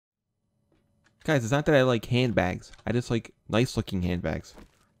Guys, it's not that I like handbags. I just like nice looking handbags.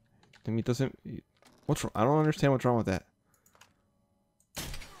 I mean, it doesn't... What's wrong? I don't understand what's wrong with that.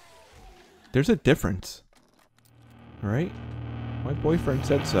 There's a difference. Alright? My boyfriend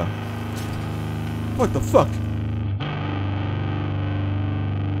said so. What the fuck?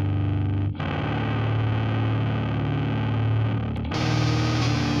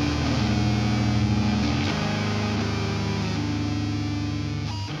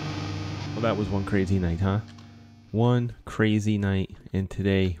 Well, that was one crazy night, huh? One crazy night, and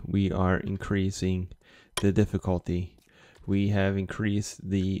today we are increasing the difficulty. We have increased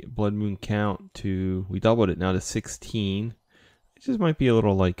the blood moon count to, we doubled it now to 16. It just might be a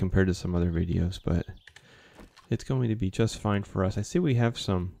little light compared to some other videos, but it's going to be just fine for us. I see we have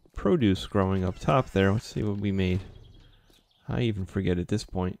some produce growing up top there. Let's see what we made. I even forget at this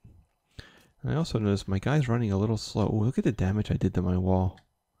point. I also noticed my guy's running a little slow. Ooh, look at the damage I did to my wall.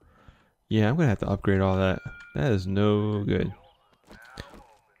 Yeah, I'm going to have to upgrade all that. That is no good.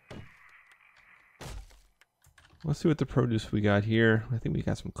 Let's see what the produce we got here. I think we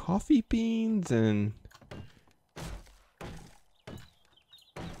got some coffee beans and...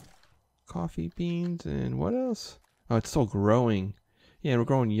 Coffee beans and what else? Oh, it's still growing. Yeah, we're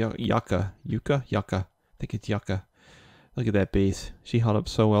growing yucca. Yucca? I think it's yucca. Look at that base. She held up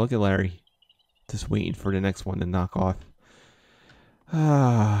so well. Look at Larry. Just waiting for the next one to knock off.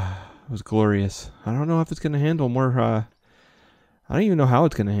 Ah, it was glorious. I don't know if it's going to handle more... I don't even know how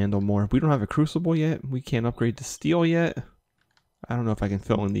it's going to handle more. We don't have a crucible yet. We can't upgrade the steel yet. I don't know if I can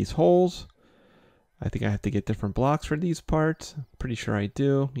fill in these holes. I think I have to get different blocks for these parts. Pretty sure I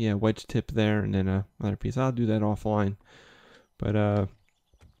do. Yeah, wedge tip there and then another piece. I'll do that offline. But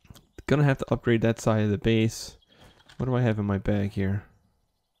gonna have to upgrade that side of the base. What do I have in my bag here?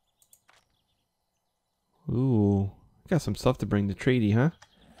 Ooh, got some stuff to bring to Tradie, huh? Alright,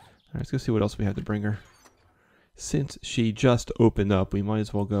 let's go see what else we have to bring her. Since she just opened up, we might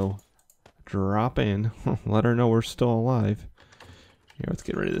as well go drop in. Let her know we're still alive. Here, let's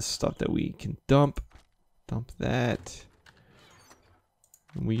get rid of this stuff that we can dump. Dump that.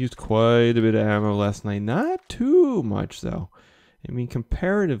 And we used quite a bit of ammo last night. Not too much, though. I mean,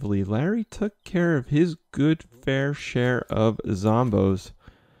 comparatively, Larry took care of his good fair share of zombos.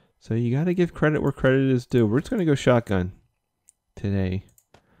 So you gotta give credit where credit is due. We're just gonna go shotgun today.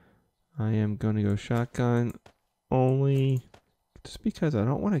 I am gonna go shotgun only just because I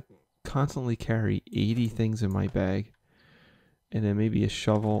don't want to constantly carry 80 things in my bag. And then maybe a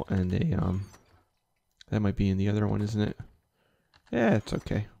shovel and a, that might be in the other one, isn't it? Yeah, it's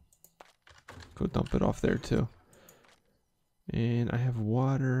okay. Go dump it off there too. And I have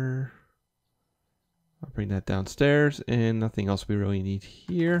water. I'll bring that downstairs and nothing else we really need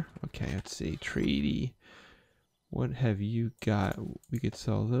here. Okay, let's see, Tradie. What have you got? We could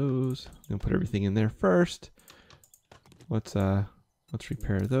sell those. I'm gonna put everything in there first. Let's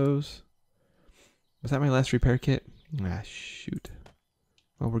repair those. Was that my last repair kit? Ah, shoot.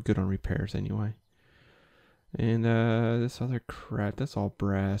 Well, we're good on repairs anyway. And this other crap, that's all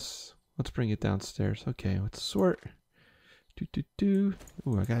brass. Let's bring it downstairs. Okay, let's sort. Ooh,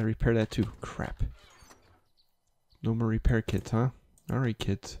 I gotta repair that too. Crap. No more repair kits, huh? Alright,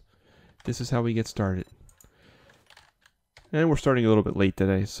 kids. This is how we get started. And we're starting a little bit late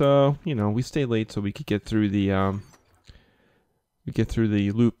today, so, you know, we stay late so we could get through the,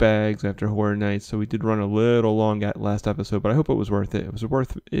 loot bags after Horror Nights, so we did run a little long that last episode, but I hope it was worth it. It was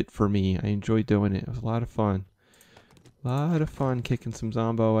worth it for me. I enjoyed doing it. It was a lot of fun. A lot of fun kicking some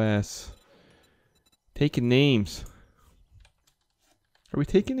zombo ass. Taking names. Are we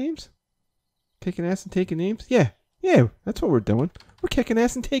taking names? Kicking ass and taking names? Yeah. Yeah, that's what we're doing. We're kicking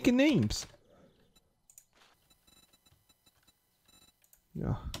ass and taking names.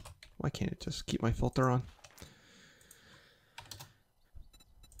 Yeah. Why can't it just keep my filter on?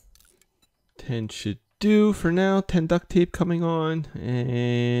 10 should do for now. 10 duct tape coming on,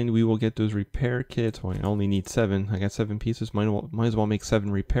 and we will get those repair kits. Well, I only need 7. I got 7 pieces. Might as well make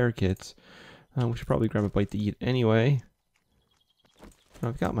 7 repair kits. We should probably grab a bite to eat anyway.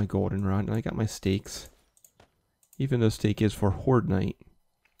 I've got my goldenrod and I got my steaks. Even though steak is for Horde Night,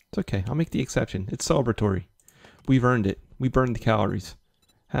 it's okay. I'll make the exception. It's celebratory. We've earned it. We burned the calories.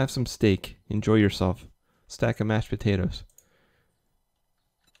 Have some steak. Enjoy yourself. Stack of mashed potatoes.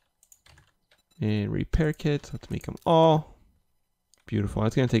 And repair kits. Let's make them all. Beautiful.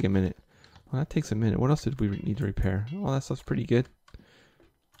 That's going to take a minute. Well, that takes a minute. What else did we need to repair? All that stuff's pretty good.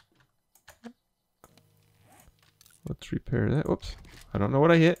 Let's repair that. Whoops. I don't know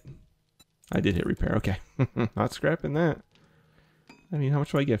what I hit. I did hit repair. Okay. Not scrapping that. I mean, how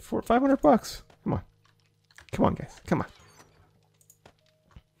much do I get? $500 bucks. Come on. Come on, guys. Come on.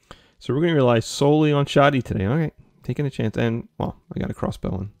 So we're going to rely solely on shoddy today. Okay, taking a chance. And, well, I got a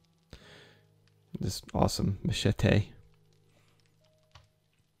crossbow and this awesome machete.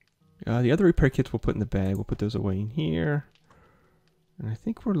 The other repair kits we'll put in the bag. We'll put those away in here. And I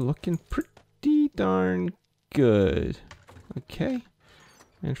think we're looking pretty darn good. Okay.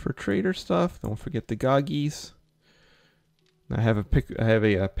 And for trader stuff, don't forget the goggies. I have a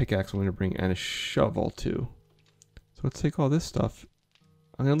pickaxe I'm going to bring and a shovel too. So let's take all this stuff.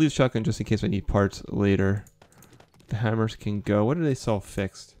 I'm going to leave the shotgun just in case I need parts later. The hammers can go. What do they sell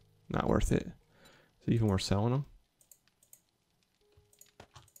fixed? Not worth it. So even worth selling them.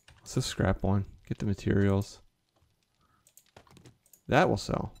 Let's just scrap one. Get the materials. That will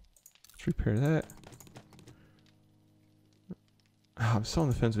sell. Let's repair that. Oh, I'm still on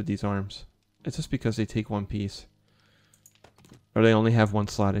the fence with these arms. It's just because they take one piece. Or they only have one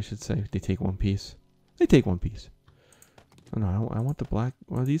slot, I should say. They take one piece. They take one piece. Oh no, I want the black.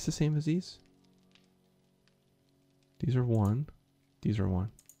 Are these the same as these? These are one. These are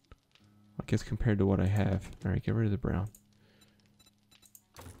one. I guess compared to what I have. Alright, get rid of the brown.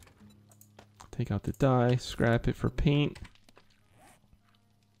 Take out the dye, scrap it for paint.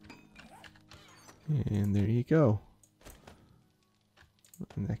 And there you go.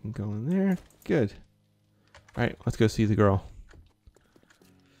 And that can go in there. Good. Alright, let's go see the girl.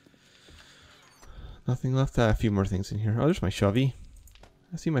 Nothing left. A few more things in here. Oh, there's my shovey.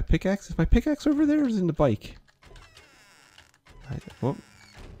 I see my pickaxe. Is my pickaxe over there or is it in the bike? Oh,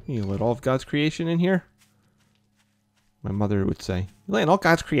 you let all of God's creation in here? My mother would say. You let all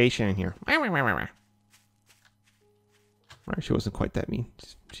God's creation in here. Alright, she wasn't quite that mean.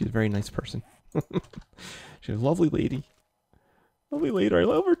 She's a very nice person. She's a lovely lady. Lovely lady. I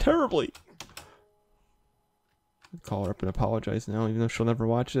love her terribly. I'll call her up and apologize now, even though she'll never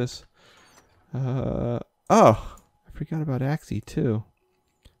watch this. Oh, I forgot about Axie too.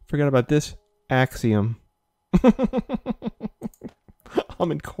 Forgot about this axiom.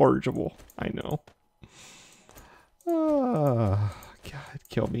 I'm incorrigible. I know. Oh, God,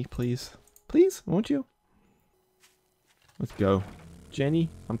 kill me, please. Please, won't you? Let's go. Jenny,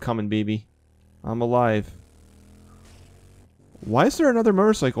 I'm coming, baby. I'm alive. Why is there another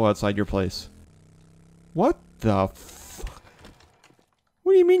motorcycle outside your place? What the fuck?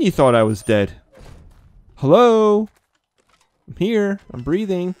 What do you mean you thought I was dead? Hello? I'm here. I'm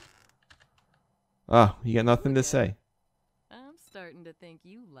breathing. Oh, you got nothing to say. I'm starting to think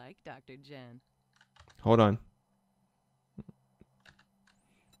you like Dr. Jen. Hold on.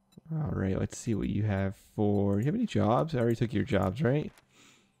 Alright, let's see what you have for... You have any jobs? I already took your jobs, right?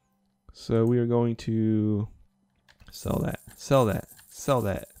 So we are going to sell that. Sell that. Sell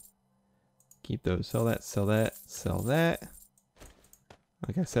that. Keep those. Sell that. Sell that. Sell that.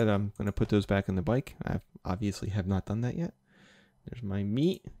 Like I said, I'm going to put those back in the bike. I obviously have not done that yet. There's my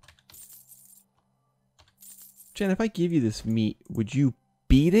meat. Jen, if I give you this meat, would you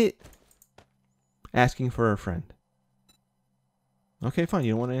beat it? Asking for a friend. Okay, fine.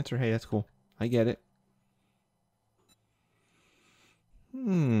 You don't want to answer. Hey, that's cool. I get it.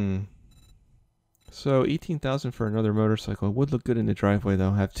 So 18,000 for another motorcycle. It would look good in the driveway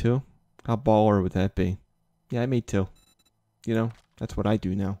though. Have two. How baller would that be? Yeah, I made two. You know, that's what I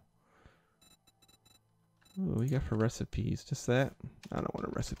do now. What do we got for recipes? Just that? I don't want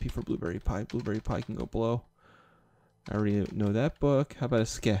a recipe for blueberry pie. Blueberry pie can go blow. I already know that book. How about a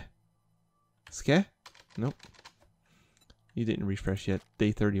ske? Ske? Nope. You didn't refresh yet.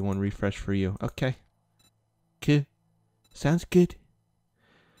 Day 31 refresh for you. Okay. Good. Sounds good.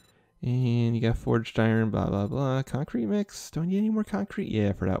 And you got forged iron, blah, blah, blah. Concrete mix. Do I need any more concrete?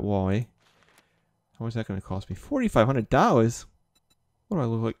 Yeah, for that wall, eh? How much is that going to cost me? $4,500? What do I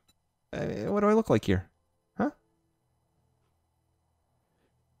look like? What do I look like here? Huh?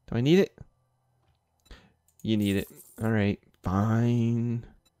 Do I need it? You need it. Alright, fine.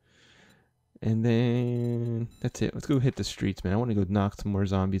 And then that's it. Let's go hit the streets, man. I want to go knock some more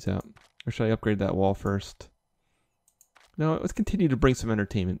zombies out. Or should I upgrade that wall first? No, let's continue to bring some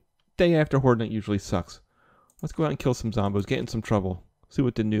entertainment. Day after Horde Night usually sucks. Let's go out and kill some zombos. Get in some trouble. See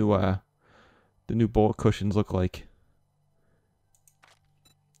what the new bullet cushions look like.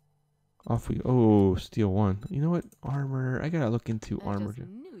 Off we go. Oh, steel one. You know what? Armor. I gotta look into armor. I just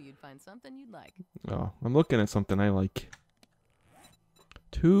knew you'd find something you'd like. Oh, I'm looking at something I like.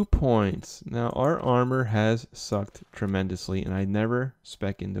 2 points. Now, our armor has sucked tremendously, and I never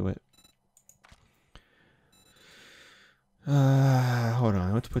spec into it. Hold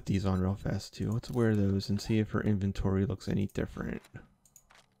on. Let's put these on real fast, too. Let's wear those and see if our inventory looks any different.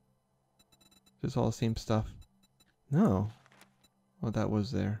 Is this all the same stuff? No. Well, that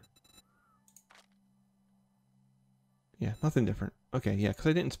was there. Yeah, nothing different. Okay, yeah, because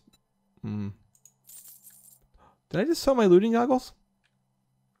I didn't... Hmm. Did I just sell my looting goggles?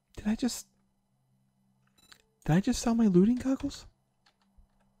 Did I just sell my looting goggles?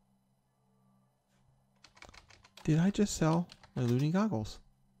 Did I just sell my looting goggles?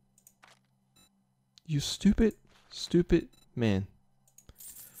 You stupid, stupid man.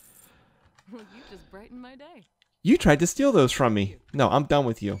 Well, you just brightened my day. You tried to steal those from me. No, I'm done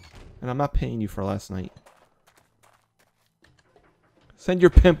with you. And I'm not paying you for last night. Send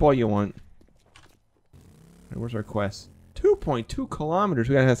your pimp all you want. Right, where's our quest? 2.2 kilometers.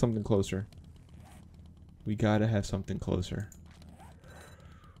 We gotta have something closer. We gotta have something closer.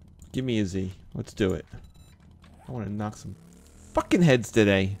 Give me a Z. Let's do it. I want to knock some fucking heads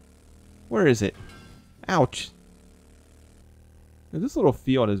today. Where is it? Ouch. Now, this little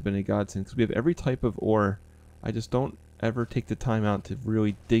field has been a godsend because we have every type of ore. I just don't ever take the time out to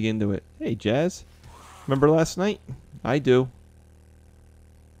really dig into it. Hey, Jazz. Remember last night? I do.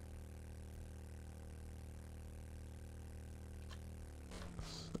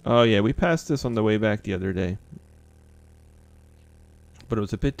 Oh yeah, we passed this on the way back the other day. But it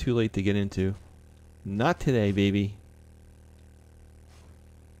was a bit too late to get into. Not today, baby.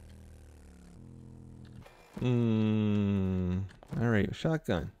 Alright,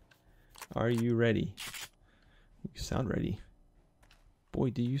 shotgun. Are you ready? You sound ready. Boy,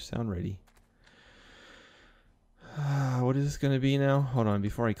 do you sound ready. What is this going to be now? Hold on,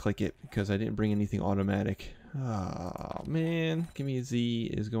 before I click it, because I didn't bring anything automatic. Oh, man. Give me a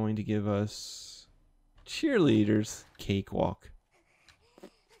Z is going to give us cheerleaders cakewalk.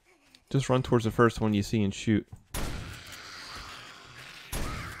 Just run towards the first one you see and shoot.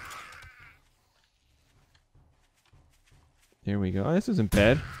 There we go. Oh, this isn't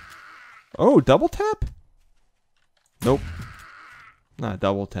bad. Oh, double tap? Nope. Not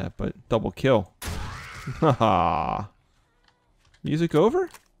double tap, but double kill. Haha. Music over?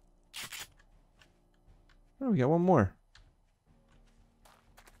 Oh, we got one more.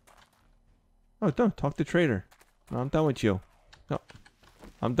 Oh, don't talk to Trader. No, I'm done with you. No,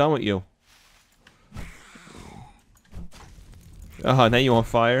 I'm done with you. Now you on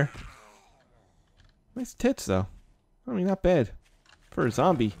fire. Nice tits, though. I mean, not bad. For a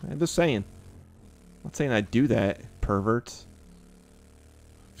zombie. I'm just saying. I'm not saying I'd do that, perverts.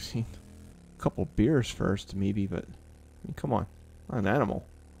 A couple beers first, maybe, but... I mean, come on. I'm an animal.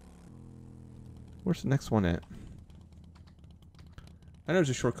 Where's the next one at? I know there's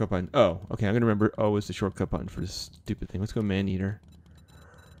a shortcut button. Oh, okay. I'm going to remember. Oh, it's the shortcut button for this stupid thing. Let's go man-eater.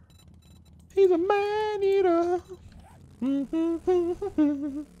 He's a man-eater.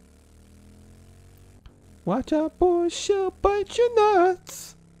 Watch out, boys. She'll bite your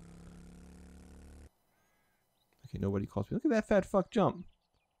nuts. Okay, nobody calls me. Look at that fat fuck jump.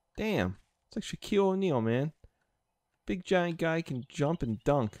 Damn. It's like Shaquille O'Neal, man. Big giant guy can jump and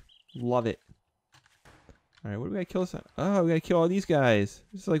dunk. Love it. Alright, what do we gotta kill this? Oh, we gotta kill all these guys.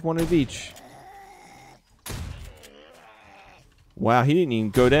 This is like one of each. Wow, he didn't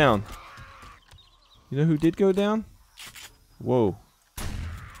even go down. You know who did go down? Whoa.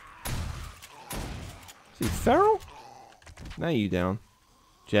 Is he feral? Now you down.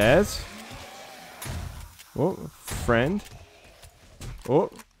 Jazz. Oh, friend. Oh,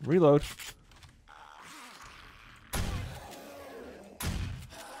 reload.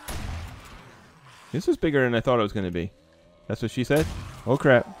 This is bigger than I thought it was going to be. That's what she said? Oh,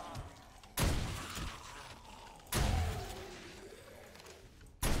 crap.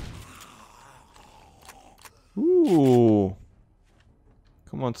 Ooh.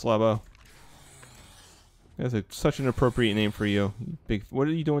 Come on, Slabo. That's such an appropriate name for you. Big. What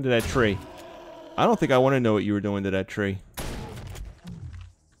are you doing to that tree? I don't think I want to know what you were doing to that tree.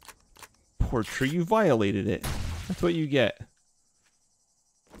 Poor tree. You violated it. That's what you get.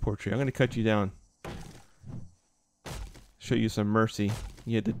 Poor tree. I'm going to cut you down. Show you some mercy.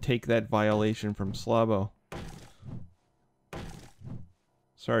 You had to take that violation from Slabo.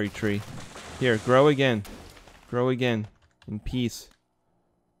 Sorry, tree. Here, grow again. Grow again. In peace.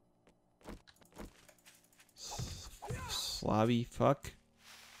 Slobby fuck.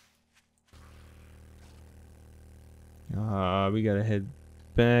 We gotta head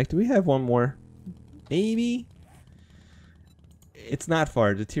back. Do we have one more? Maybe? It's not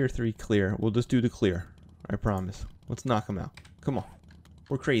far. It's a tier 3 clear. We'll just do the clear. I promise. Let's knock them out. Come on.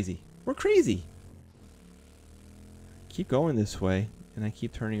 We're crazy. We're crazy. Keep going this way. And I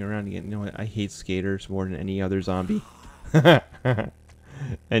keep turning around again. You know what? I hate skaters more than any other zombie.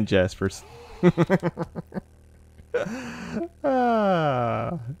 And Jaspers. It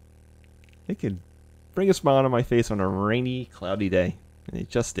could bring a smile on my face on a rainy, cloudy day. And it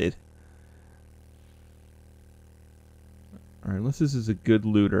just did. Alright, unless this is a good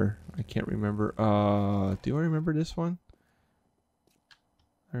looter. I can't remember. Do I remember this one?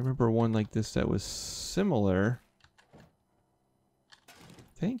 I remember one like this that was similar.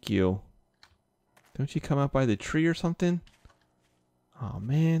 Thank you. Don't you come out by the tree or something? Oh,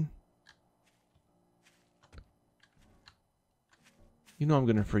 man. You know I'm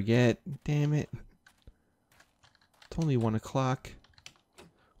gonna forget. Damn it. It's only 1 o'clock.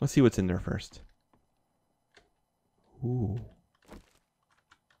 Let's see what's in there first. Ooh.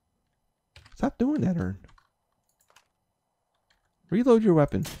 Stop doing that, Ern. Reload your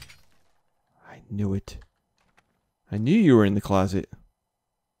weapon. I knew it. I knew you were in the closet.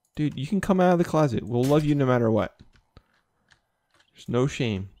 Dude, you can come out of the closet. We'll love you no matter what. There's no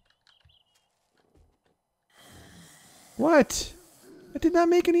shame. What? I did not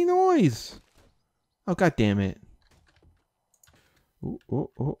make any noise. Oh, god damn it. Ooh, oh,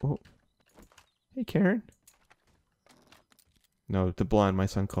 oh, oh. Hey, Karen. No, the blonde. My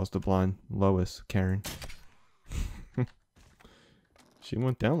son calls the blonde Lois Karen. She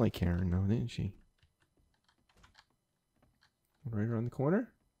went down like Karen, though, didn't she? Right around the corner.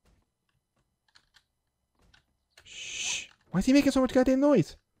 Shh. Why is he making so much goddamn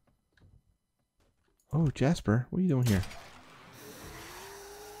noise? Oh, Jasper. What are you doing here?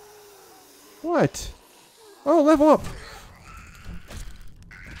 What? Oh, level up.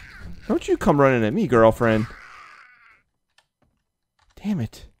 Don't you come running at me, girlfriend. Damn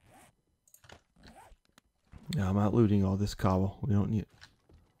it. No, I'm not looting all this cobble. We don't need it.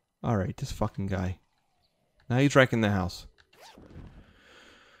 Alright, this fucking guy. Now he's wrecking the house.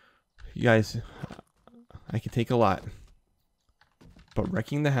 You guys, I can take a lot. But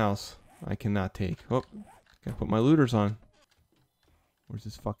wrecking the house, I cannot take. Oh, gotta put my looters on. Where's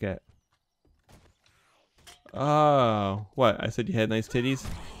this fuck at? Oh, what? I said you had nice titties?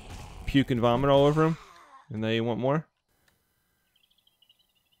 Puke and vomit all over them? And now you want more?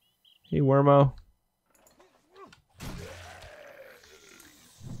 Hey, Wormo.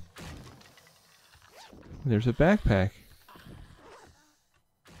 There's a backpack.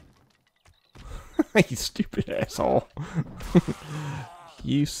 You stupid asshole.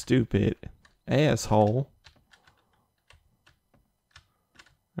 You stupid asshole.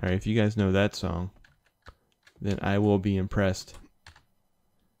 Alright, if you guys know that song, then I will be impressed.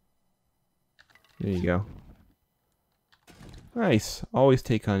 There you go. Nice. Always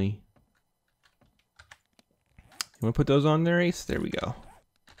take honey. You want to put those on there, Ace? There we go.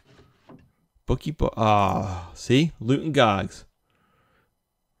 Bookie book. Ah, see? Loot and Gogs.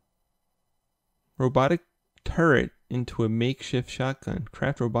 Robotic turret into a makeshift shotgun.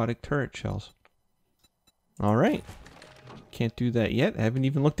 Craft robotic turret shells. Alright. Can't do that yet. I haven't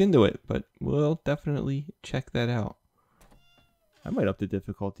even looked into it, but we'll definitely check that out. I might up the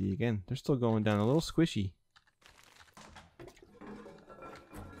difficulty again. They're still going down a little squishy.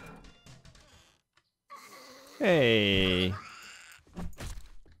 Hey.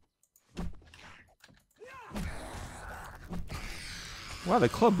 Wow, the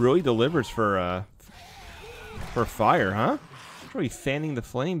club really delivers for fire, huh? It's really fanning the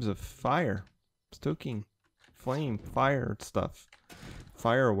flames of fire. Stoking flame, fire stuff.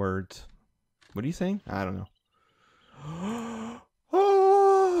 Fire words. What are you saying? I don't know.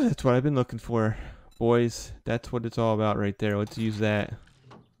 Oh, that's what I've been looking for. Boys, that's what it's all about right there. Let's use that.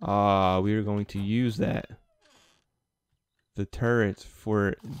 We are going to use that. The turrets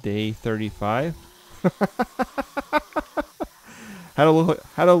for day 35. How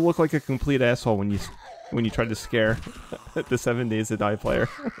to look like a complete asshole when you try to scare the 7 Days to Die player.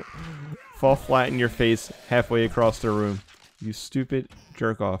 Fall flat in your face halfway across the room. You stupid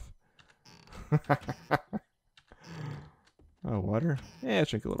jerk off. Oh, water? Yeah,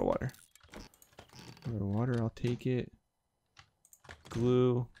 let's drink a little water. A little water, I'll take it.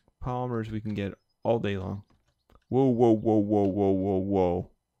 Glue, polymers we can get all day long. Whoa, whoa, whoa, whoa, whoa, whoa, whoa.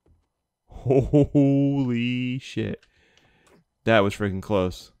 Holy shit. That was freaking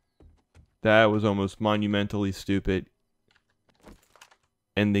close. That was almost monumentally stupid.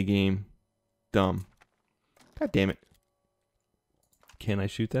 End the game. Dumb. God damn it. Can I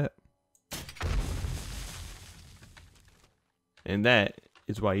shoot that? And that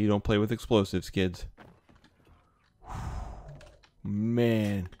is why you don't play with explosives, kids.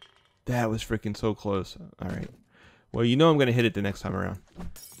 Man. That was freaking so close. Alright. Well, you know I'm going to hit it the next time around.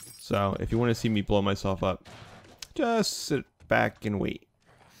 So, if you want to see me blow myself up, just sit back and wait.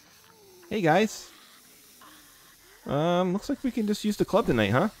 Hey, guys. Looks like we can just use the club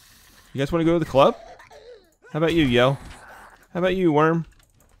tonight, huh? You guys want to go to the club? How about you, yo? How about you, Worm?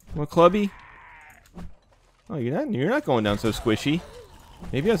 Want a clubby? Oh, you're not going down so squishy.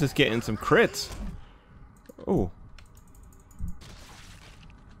 Maybe I was just getting some crits. Oh.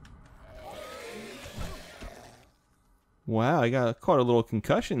 Wow, I caught a little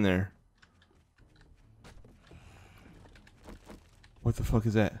concussion there. What the fuck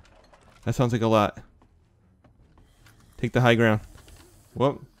is that? That sounds like a lot. Take the high ground.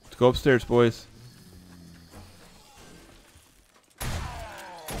 Well, let's go upstairs, boys.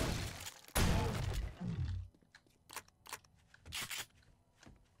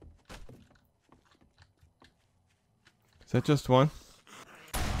 Is that just one?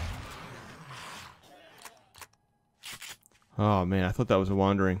 Oh man, I thought that was a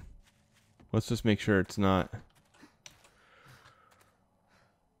wandering. Let's just make sure it's not.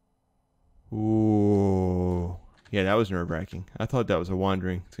 Ooh. Yeah, that was nerve-wracking. I thought that was a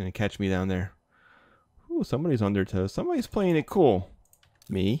wandering. It's gonna catch me down there. Ooh, somebody's on their toes. Somebody's playing it cool.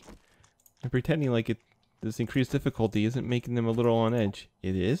 Me. I'm pretending like this increased difficulty isn't making them a little on edge.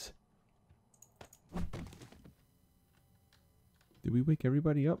 It is. Did we wake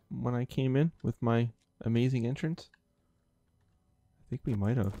everybody up when I came in with my amazing entrance? I think we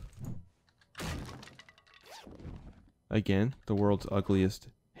might have. Again, the world's ugliest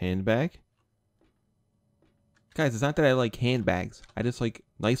handbag. Guys, it's not that I like handbags. I just like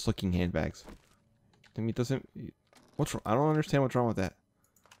nice looking handbags. I mean, it doesn't... What's wrong? I don't understand what's wrong with that.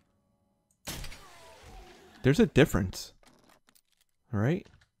 There's a difference. Alright?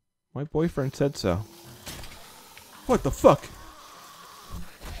 My boyfriend said so. What the fuck?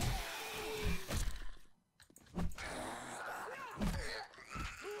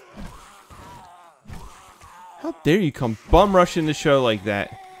 How dare you come bum rushing the show like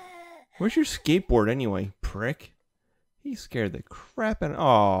that? Where's your skateboard anyway, prick? He scared the crap out of...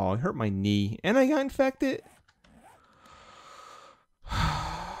 Oh, it hurt my knee. And I got infected?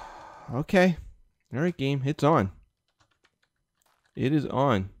 Okay. Alright, game. It's on. It is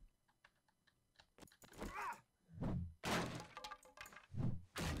on.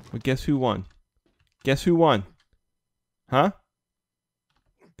 But guess who won? Guess who won? Huh?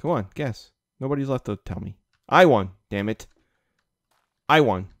 Come on, guess. Nobody's left to tell me. I won, damn it. I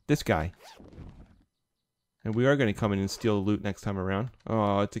won. This guy. And we are going to come in and steal the loot next time around.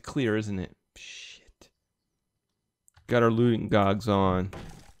 Oh, it's a clear, isn't it? Shit. Got our looting gogs on.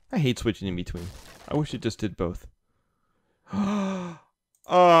 I hate switching in between. I wish it just did both.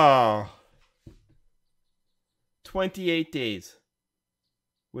 Oh. 28 days.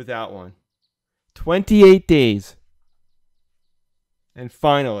 Without one. 28 days. And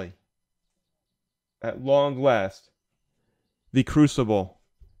finally, at long last, the Crucible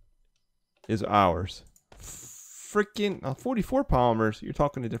is ours. Freaking 44 polymers. You're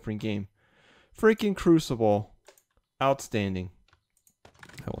talking a different game. Freaking Crucible. Outstanding.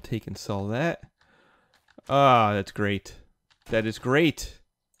 I will take and sell that. Ah, that's great. That is great.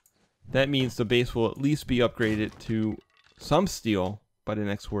 That means the base will at least be upgraded to some steel by the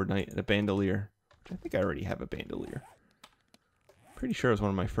next Horde Night and a bandolier. Which I think I already have a bandolier. Pretty sure it was one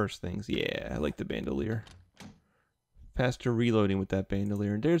of my first things. Yeah, I like the bandolier. Faster reloading with that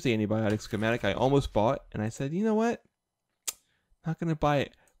bandolier. And there's the antibiotic schematic I almost bought. And I said, you know what? Not going to buy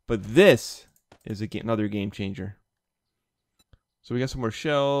it. But this is another game changer. So we got some more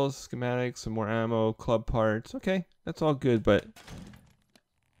shells, schematics, some more ammo, club parts. Okay, that's all good. But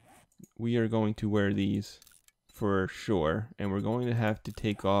we are going to wear these for sure. And we're going to have to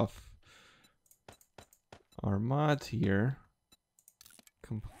take off our mods here.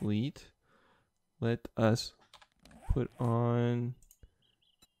 Complete. Let us put on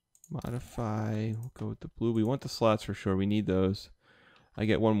modify. We'll go with the blue. We want the slots for sure. We need those. I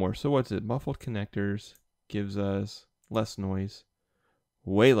get one more. So what's it? Muffled connectors gives us less noise.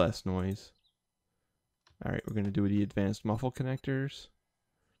 Way less noise. Alright, we're going to do the advanced muffle connectors.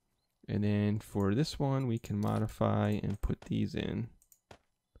 And then for this one, we can modify and put these in.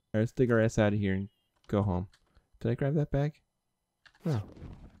 Alright, let's dig our ass out of here and go home. Did I grab that bag? No.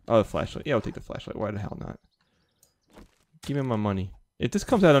 Oh, the flashlight. Yeah, I'll take the flashlight. Why the hell not? Give me my money. If this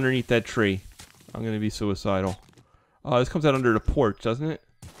comes out underneath that tree, I'm going to be suicidal. Oh, this comes out under the porch, doesn't it?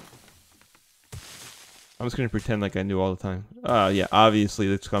 I'm just going to pretend like I knew all the time. Yeah, obviously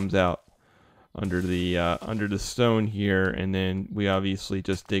this comes out under the stone here, and then we obviously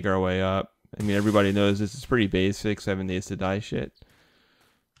just dig our way up. I mean, everybody knows this is pretty basic, 7 days to die shit.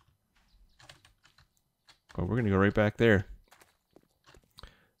 Oh, we're going to go right back there.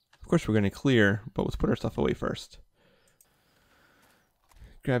 Of course, we're going to clear, but let's put our stuff away first.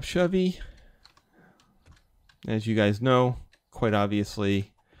 Grab Shovey. As you guys know, quite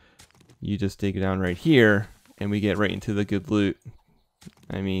obviously, you just dig down right here, and we get right into the good loot.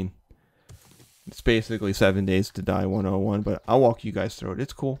 I mean, it's basically 7 days to die 101, but I'll walk you guys through it.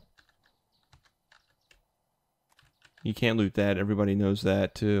 It's cool. You can't loot that. Everybody knows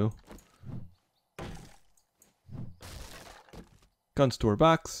that, too. Gun store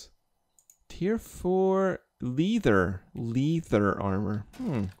box. Tier 4 leather. Leather armor.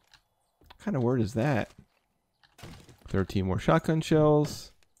 What kind of word is that? 13 more shotgun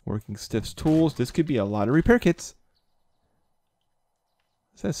shells. Working stiffs tools. This could be a lot of repair kits.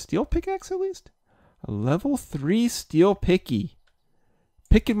 Is that a steel pickaxe at least? A level 3 steel picky.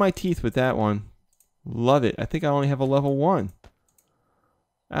 Picking my teeth with that one. Love it. I think I only have a level 1.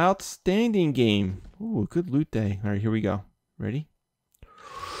 Outstanding game. Ooh, good loot day. All right, here we go. Ready?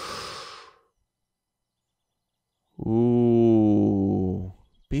 Ooh.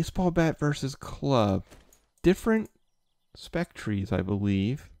 Baseball bat versus club. Different spec trees, I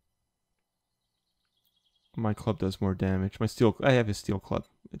believe. My club does more damage. I have a steel club.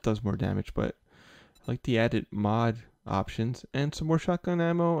 It does more damage, but I like the added mod options and some more shotgun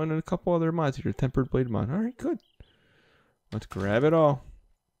ammo and a couple other mods here. Tempered blade mod. All right, good. Let's grab it all.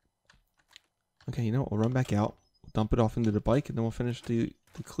 Okay, you know what? We'll run back out. We'll dump it off into the bike, and then we'll finish the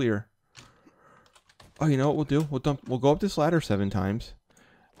clear. Oh, you know what we'll do? We'll go up this ladder 7 times,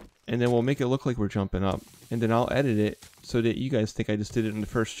 and then we'll make it look like we're jumping up, and then I'll edit it so that you guys think I just did it in the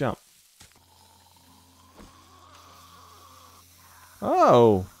first jump.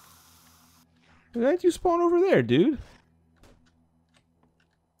 Oh! Why'd you spawn over there, dude?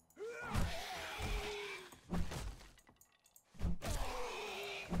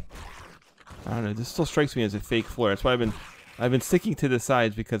 I don't know. This still strikes me as a fake floor. That's why I've been sticking to the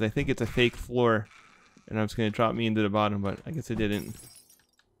sides, because I think it's a fake floor, and I was gonna drop me into the bottom, but I guess it didn't.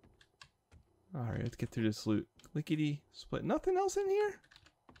 All right, let's get through this loot. Lickety split. Nothing else in here.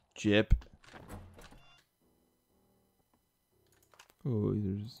 Jip. Oh,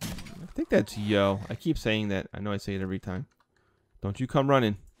 I think that's yo. I keep saying that. I know I say it every time. Don't you come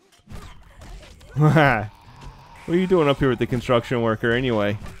running. What are you doing up here with the construction worker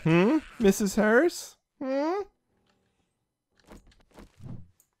anyway? Mrs. Harris?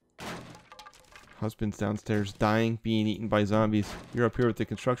 Husband's downstairs dying, being eaten by zombies. You're up here with the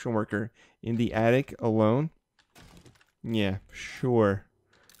construction worker in the attic alone? Yeah, sure.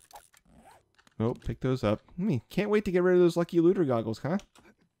 Oh, pick those up. Can't wait to get rid of those lucky looter goggles, huh?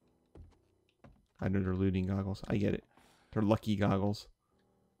 I know they're looting goggles. I get it. They're lucky goggles.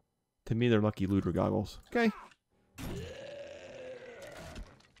 To me, they're lucky looter goggles. Okay.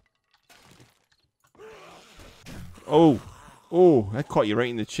 Oh. Oh, that caught you right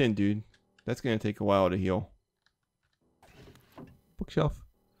in the chin, dude. That's going to take a while to heal. Bookshelf.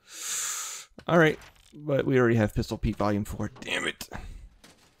 Alright. But we already have Pistol Pete Volume 4. Damn it.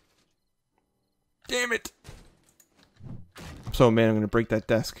 Damn it. I'm so mad I'm going to break that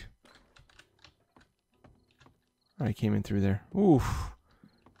desk. I came in through there. Oof.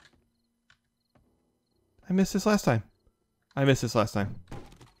 I missed this last time. I missed this last time.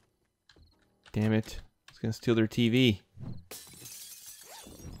 Damn it. I was going to steal their TV.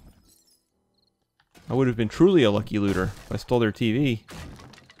 I would have been truly a lucky looter if I stole their TV.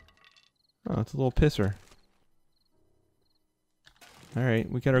 Oh, it's a little pisser.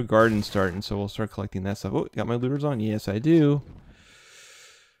 Alright, we got our garden starting, so we'll start collecting that stuff. Oh, got my looters on? Yes, I do.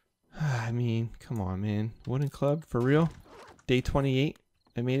 I mean, come on, man. Wooden Club, for real? Day 28,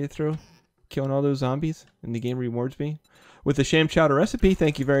 I made it through. Killing all those zombies, and the game rewards me. With the sham chowder recipe,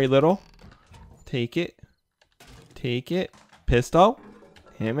 thank you very little. Take it. Take it. Pistol.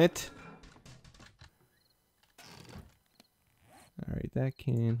 Damn it. Alright, that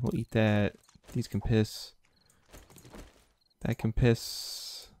can... We'll eat that. These can piss. That can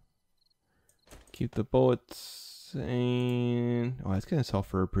piss. Keep the bullets. And... Oh, that's going to sell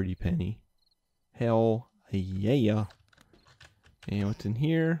for a pretty penny. Hell yeah. And what's in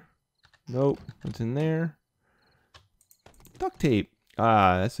here? Nope. What's in there? Duct tape.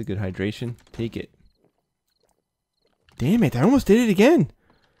 Ah, that's a good hydration. Take it. Damn it, I almost did it again.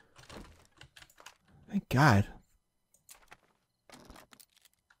 Thank God.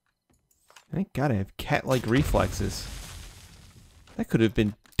 Thank God I have cat-like reflexes. That could have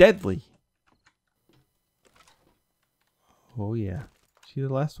been deadly. Oh yeah. See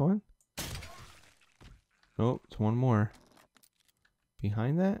the last one? Oh, it's one more.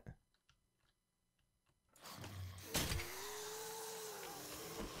 Behind that?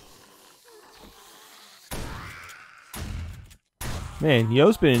 Man,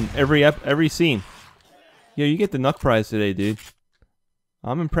 Yo's been in every scene. Yo, you get the Nuck prize today, dude.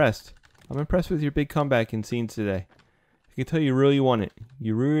 I'm impressed. I'm impressed with your big comeback in scenes today. I can tell you really won it.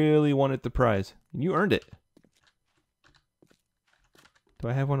 You really wanted the prize. And you earned it. Do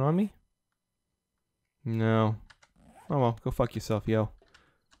I have one on me? No. Oh well, go fuck yourself, yo.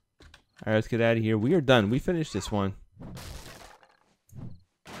 Alright, let's get out of here. We are done. We finished this one.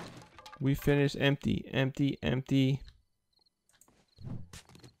 We finished empty, empty, empty.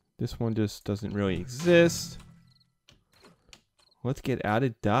 This one just doesn't really exist. Let's get out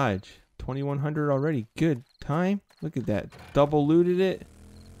of Dodge. 2100 already. Good time. Look at that. Double looted it.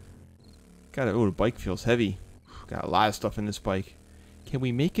 Got it. Oh, the bike feels heavy. Got a lot of stuff in this bike. Can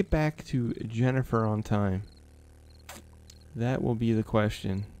we make it back to Jennifer on time? That will be the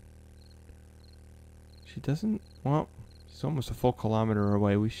question. She doesn't... Well, she's almost a full kilometer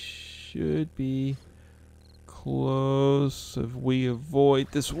away. We should be close if we avoid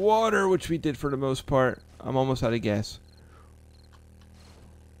this water, which we did for the most part. I'm almost out of gas.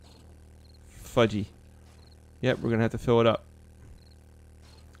 Fudgy. Yep, we're going to have to fill it up.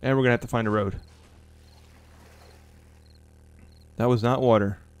 And we're going to have to find a road. That was not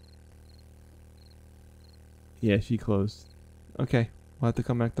water. Yeah, she closed. Okay, we'll have to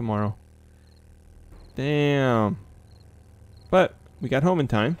come back tomorrow. Damn. But we got home in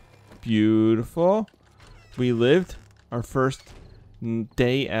time. Beautiful. We lived our first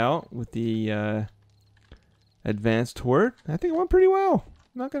day out with the advanced horde. I think it went pretty well.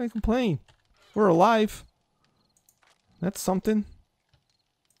 I'm not going to complain. We're alive. That's something.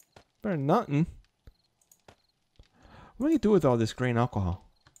 Better than nothing. What do you do with all this grain alcohol?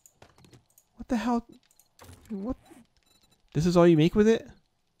 What the hell? What? This is all you make with it?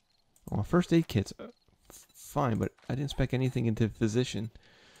 Oh, first aid kits. Fine, but I didn't spec anything into physician.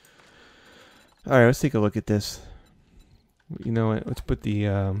 Alright, let's take a look at this. You know what? Let's put these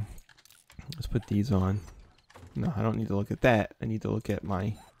on. No, I don't need to look at that. I need to look at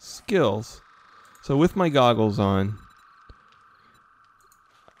my skills. So with my goggles on,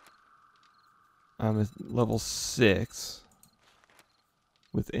 I'm at level 6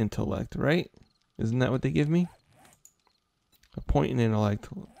 with intellect, right? Isn't that what they give me? A point in intellect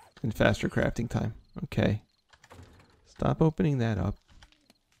and faster crafting time. Okay. Stop opening that up.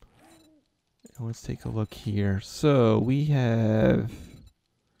 And let's take a look here. So we have...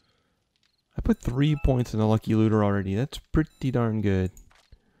 I put 3 points in the Lucky Looter already. That's pretty darn good.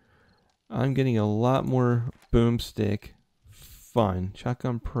 I'm getting a lot more boomstick fun.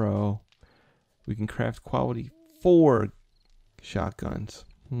 Shotgun Pro. We can craft quality 4 shotguns.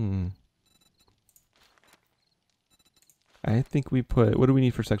 I think we put... What do we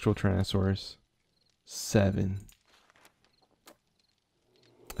need for Sexual Tyrannosaurus? 7.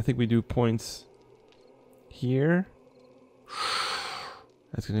 I think we do points here.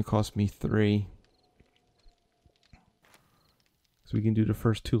 That's going to cost me 3. So we can do the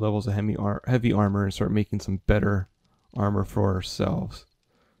first 2 levels of heavy armor and start making some better armor for ourselves.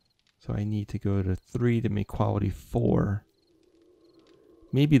 So I need to go to 3 to make quality 4.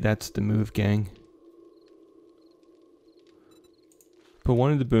 Maybe that's the move, gang. Put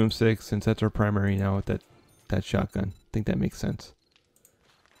 1 in the boomstick since that's our primary now with that shotgun. I think that makes sense.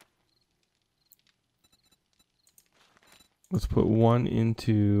 Let's put 1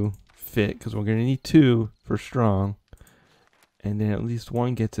 into fit because we're going to need 2 for strong. And then at least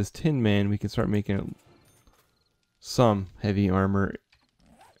 1 gets us Tin Man. We can start making some heavy armor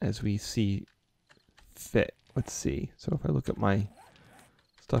as we see fit. Let's see. So if I look at my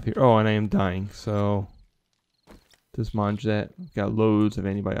stuff here. Oh, and I am dying. So dismange that. We've got loads of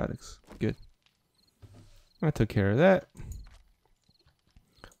antibiotics. Good. I took care of that.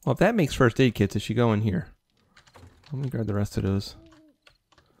 Well, if that makes first aid kits, it should go in here. Let me grab the rest of those.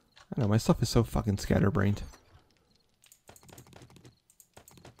 I don't know, my stuff is so fucking scatterbrained.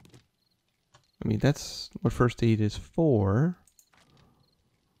 I mean, that's what first aid is for.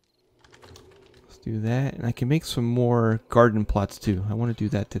 Let's do that. And I can make some more garden plots too. I want to do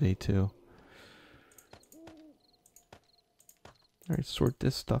that today too. Alright, sort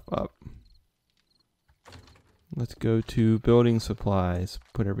this stuff up. Let's go to building supplies.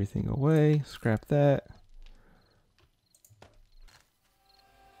 Put everything away. Scrap that.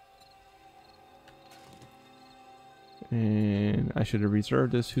 And I should have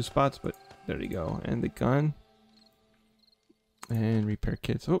reserved those 2 spots, but there you go. And the gun. And repair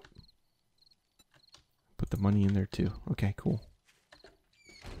kits. Oh. Put the money in there too. Okay, cool.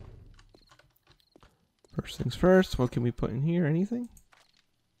 First things first. What can we put in here? Anything?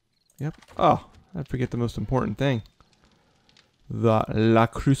 Yep. Oh, I forget the most important thing. The La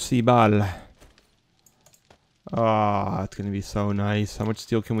Crucible. Ah, it's going to be so nice. How much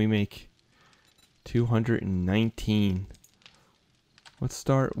steel can we make? 219. Let's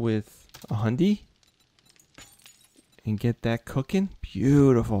start with a hundy and get that cooking.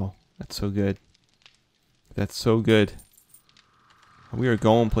 Beautiful. That's so good. That's so good. We are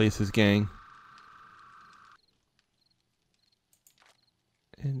going places, gang.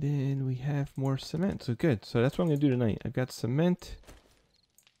 And then we have more cement. So good. So that's what I'm going to do tonight. I've got cement.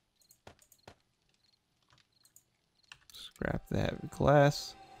 Scrap that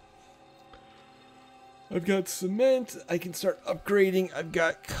glass. I've got cement. I can start upgrading. I've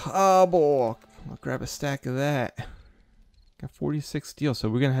got cobble. I'll grab a stack of that. Got 46 steel, so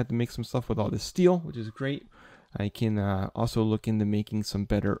we're going to have to make some stuff with all this steel, which is great. I can also look into making some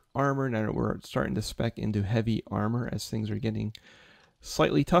better armor now that we're starting to spec into heavy armor as things are getting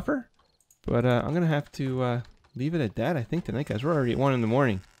slightly tougher. But I'm going to have to leave it at that, I think, tonight, guys. We're already at 1 in the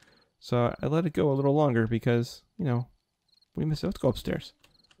morning. So I let it go a little longer because, you know, we missed it. Let's go upstairs.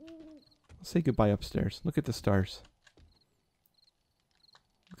 Let's say goodbye upstairs. Look at the stars.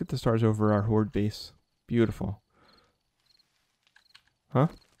 Look at the stars over our horde base. Beautiful. Huh?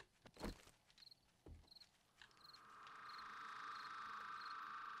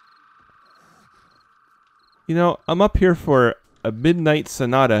 You know, I'm up here for a midnight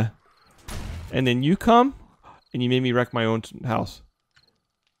sonata, and then you come, and you made me wreck my own house.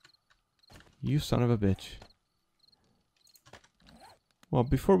 You son of a bitch. Well,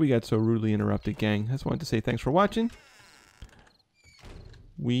 before we got so rudely interrupted, gang, I just wanted to say thanks for watching.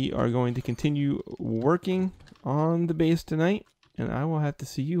 We are going to continue working on the base tonight, and I will have to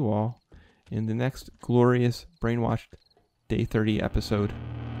see you all in the next glorious Brainwashed Day 30 episode.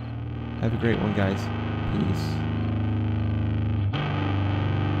 Have a great one, guys. Peace.